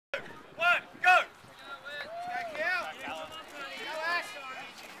One, go!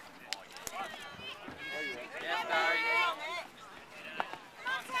 Yes, Starr.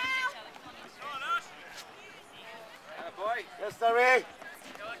 Boy. Yes, Starry.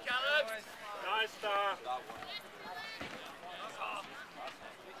 Nice, Starr.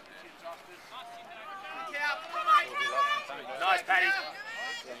 Nice, Paddy.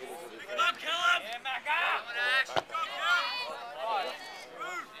 Come on, Callum. Yeah, Macca.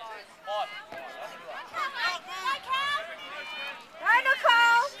 Go,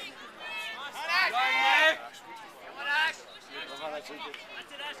 Nicole!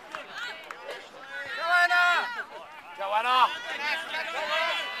 Go, Anna.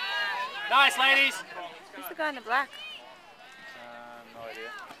 Nice, ladies. Who's the guy in the black? No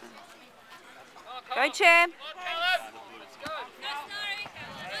idea. Go, champ.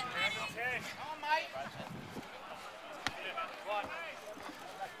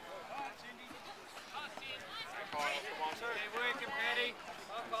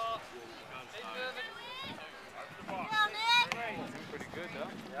 Pretty good,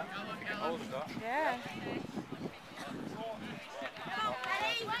 though. Yeah. Old stuff. Yeah.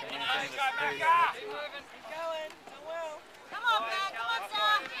 Come on, Pat. Come on,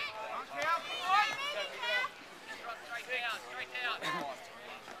 Starr.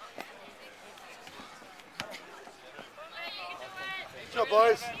 Good job,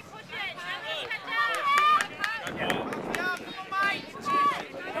 boys.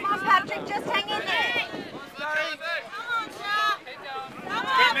 Come on, Patrick, just hang in there.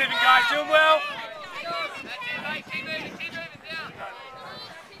 Keep moving, guys. Doing well.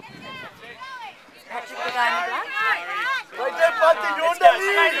 Patrick, the guy in the black? Right there, Bunty, you're on the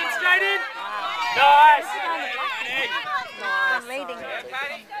lead. Straight in. Nice. I'm leading.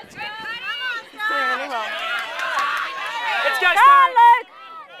 He's doing really well. Let's go, Come on, Starr. Luke!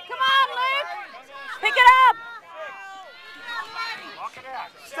 Come on, Luke! Pick it up!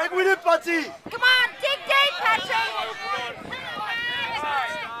 Stay with it, Bunty. Come on, dig deep, Patrick!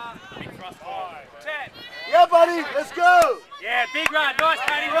 Yeah, buddy, let's go. Yeah, big run. Nice,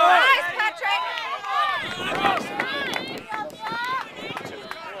 Paddy. Nice, Patrick! Come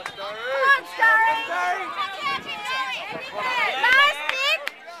on, Starry! Nice, Nick!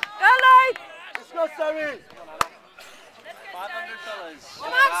 Go, Luke! Let's go, Starry. 500 fellas.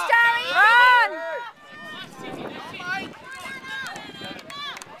 Come on, Starry! Run!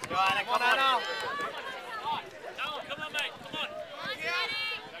 Go, Anna. Come on, Anna. Come on, mate. Come on.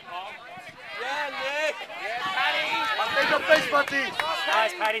 Yeah, Nick. Yeah, Paddy. Take your face, Bunty.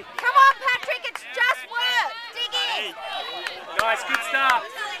 Nice, Paddy. Come on, Patrick, it's just work! Dig in! Nice, good start.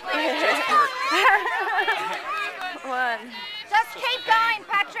 One. Just keep going,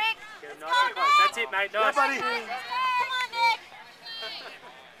 Patrick! Nice and close. That's it, mate. Yeah, Nice. buddy. Come on, Nick!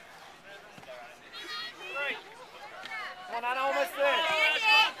 Come on, Anna, almost there.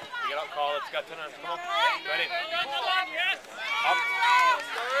 Get up, Kyle. Let's go. Turn on. Come on. Ready. Up.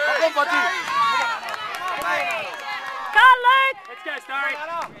 Come on, Bunty. Go, Luke! Let's go, Starry. Come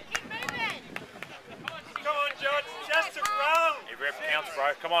on, George. Just a roll. Every rep counts,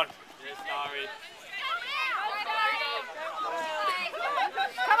 bro. Come on. Yeah, Starry.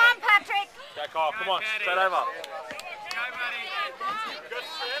 Come on, Patrick! Go, Kyle. Come on. Straight over. Go, buddy. Good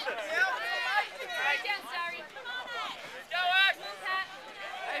standards.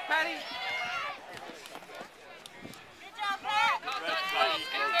 Hey, Paddy. Good job, Pat.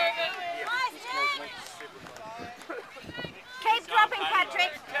 Keep dropping,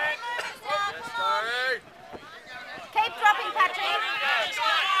 Patrick! Starry. Keep dropping, Patrick!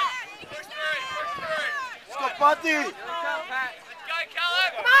 Let's go, Bunty. Pat.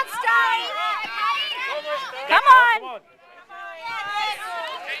 Come on, Starry! Come Come on! on.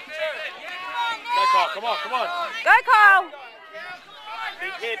 Go, Kyle. Come on. Come on. Go, Kyle!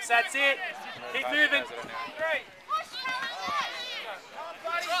 Big hips. That's it. Keep moving.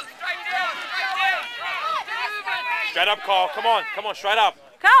 Straight up, Kyle. Come on. Come on. Straight up.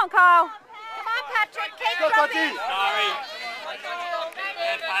 Come on, Kyle! Come on, Patrick, keep Go, dropping! Bunty. Sorry.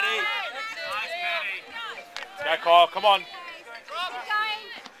 Yeah, Paddy. Go, Kyle. Come on.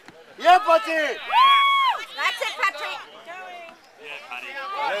 Yeah, Bunty. That's it, Patrick! Yeah, Paddy.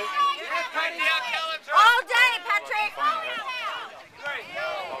 All day, Patrick!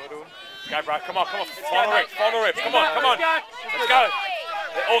 Go, bro. Come on. Come on. Final reps. Final reps. Come on. Come on. Let's go.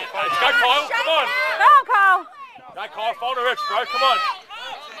 Oh, let's go, Kyle. Come on. Go on, Kyle! Go, Kyle. Final reps, bro. Come on.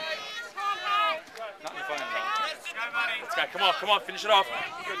 Let's go. Come on. Come on. Finish it off.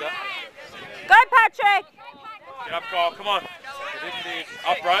 Go, Patrick! Get up, Kyle. Come on.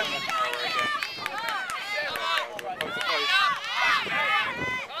 Up, bro.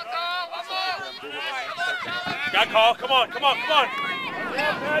 Go, Kyle. Come on, come on, come on.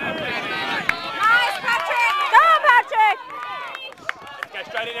 Nice, Patrick. Go on, Patrick. Let's go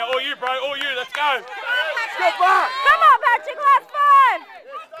straight in there. All you, bro. All you. Let's go. Come on, Patrick. Go back. Come on.